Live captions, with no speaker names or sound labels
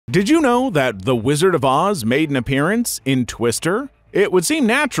Did you know that The Wizard of Oz made an appearance in Twister? It would seem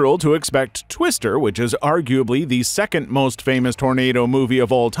natural to expect Twister, which is arguably the second most famous tornado movie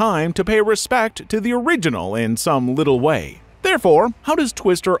of all time, to pay respect to the original in some little way. Therefore, how does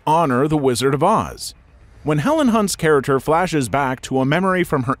Twister honor The Wizard of Oz? When Helen Hunt's character flashes back to a memory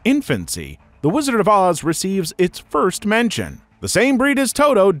from her infancy, The Wizard of Oz receives its first mention. The same breed as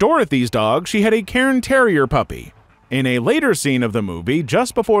Toto, Dorothy's dog, she had a cairn terrier puppy. In a later scene of the movie,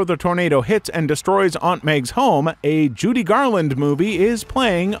 just before the tornado hits and destroys Aunt Meg's home, a Judy Garland movie is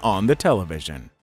playing on the television.